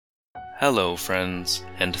Hello, friends,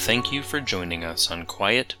 and thank you for joining us on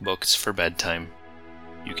Quiet Books for Bedtime.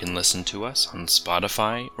 You can listen to us on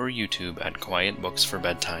Spotify or YouTube at Quiet Books for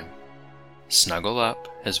Bedtime. Snuggle up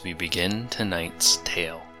as we begin tonight's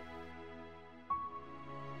tale.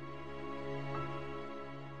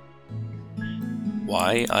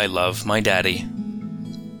 Why I Love My Daddy.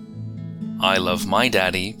 I love my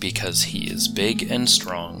daddy because he is big and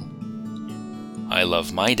strong. I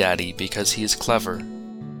love my daddy because he is clever.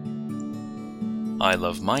 I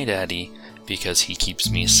love my daddy because he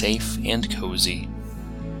keeps me safe and cozy.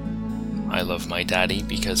 I love my daddy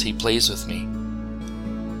because he plays with me.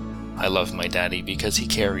 I love my daddy because he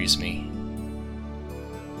carries me.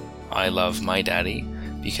 I love my daddy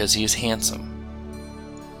because he is handsome.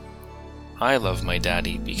 I love my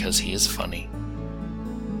daddy because he is funny.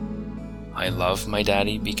 I love my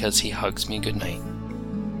daddy because he hugs me goodnight.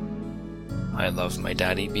 I love my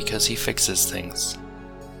daddy because he fixes things.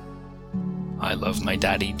 I love my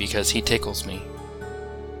daddy because he tickles me.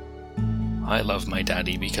 I love my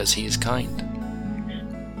daddy because he is kind.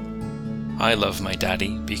 I love my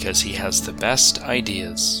daddy because he has the best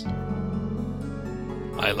ideas.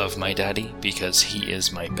 I love my daddy because he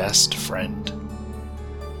is my best friend.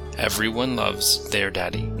 Everyone loves their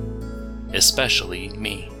daddy, especially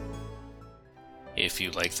me. If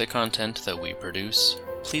you like the content that we produce,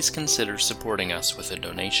 please consider supporting us with a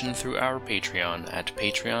donation through our Patreon at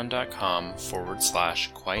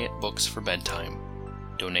patreon.com/quietbooksforbedtime.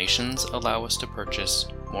 Donations allow us to purchase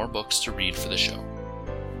more books to read for the show.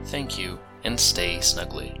 Thank you, and stay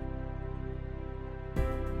snuggly.